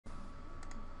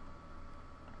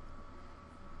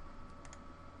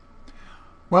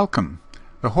Welcome.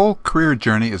 The whole career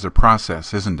journey is a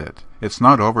process, isn't it? It's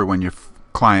not over when your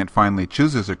client finally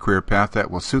chooses a career path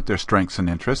that will suit their strengths and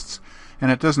interests,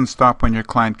 and it doesn't stop when your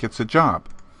client gets a job.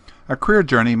 A career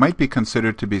journey might be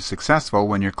considered to be successful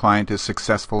when your client is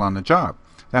successful on the job.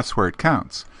 That's where it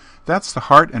counts. That's the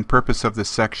heart and purpose of this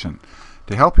section,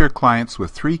 to help your clients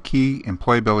with 3 key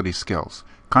employability skills: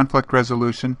 conflict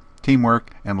resolution,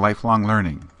 teamwork, and lifelong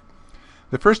learning.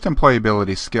 The first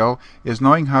employability skill is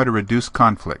knowing how to reduce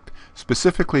conflict,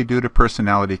 specifically due to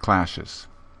personality clashes.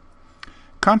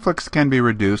 Conflicts can be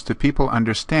reduced if people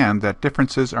understand that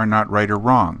differences are not right or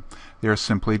wrong. They are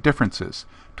simply differences.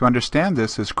 To understand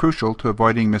this is crucial to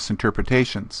avoiding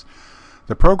misinterpretations.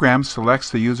 The program selects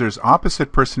the user's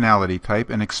opposite personality type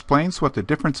and explains what the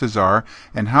differences are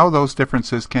and how those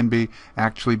differences can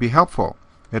actually be helpful.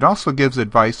 It also gives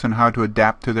advice on how to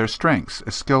adapt to their strengths,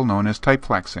 a skill known as type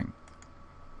flexing.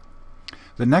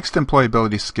 The next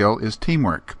employability skill is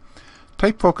teamwork.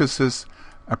 Type Focus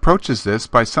approaches this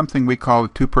by something we call a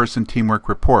 2-person teamwork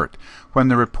report. When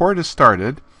the report is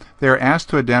started, they are asked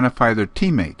to identify their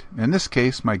teammate, in this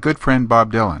case my good friend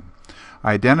Bob Dylan.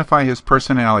 I identify his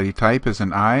personality type as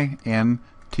an INTP.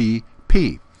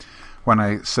 When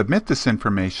I submit this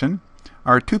information,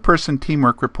 our 2-person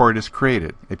teamwork report is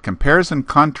created. It compares and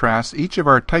contrasts each of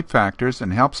our type factors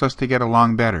and helps us to get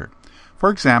along better. For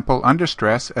example, under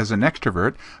stress, as an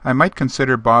extrovert, I might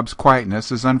consider Bob's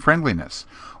quietness as unfriendliness,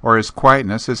 or his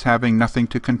quietness as having nothing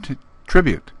to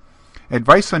contribute.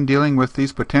 Advice on dealing with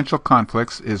these potential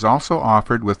conflicts is also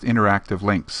offered with interactive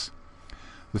links.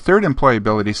 The third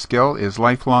employability skill is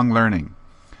lifelong learning.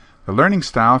 The learning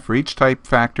style for each type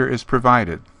factor is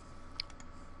provided.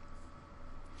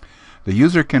 The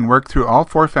user can work through all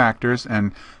 4 factors,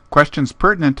 and questions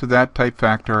pertinent to that type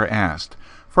factor are asked.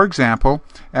 For example,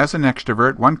 as an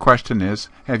extrovert, one question is,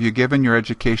 have you given your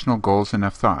educational goals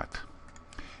enough thought?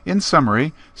 In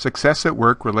summary, success at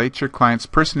work relates your client's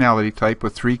personality type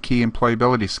with 3 key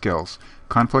employability skills: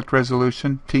 conflict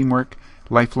resolution, teamwork,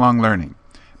 lifelong learning,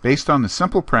 based on the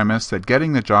simple premise that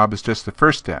getting the job is just the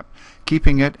first step.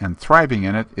 Keeping it and thriving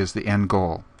in it is the end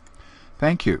goal.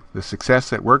 Thank you. The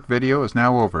Success at Work video is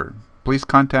now over. Please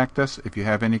contact us if you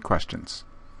have any questions.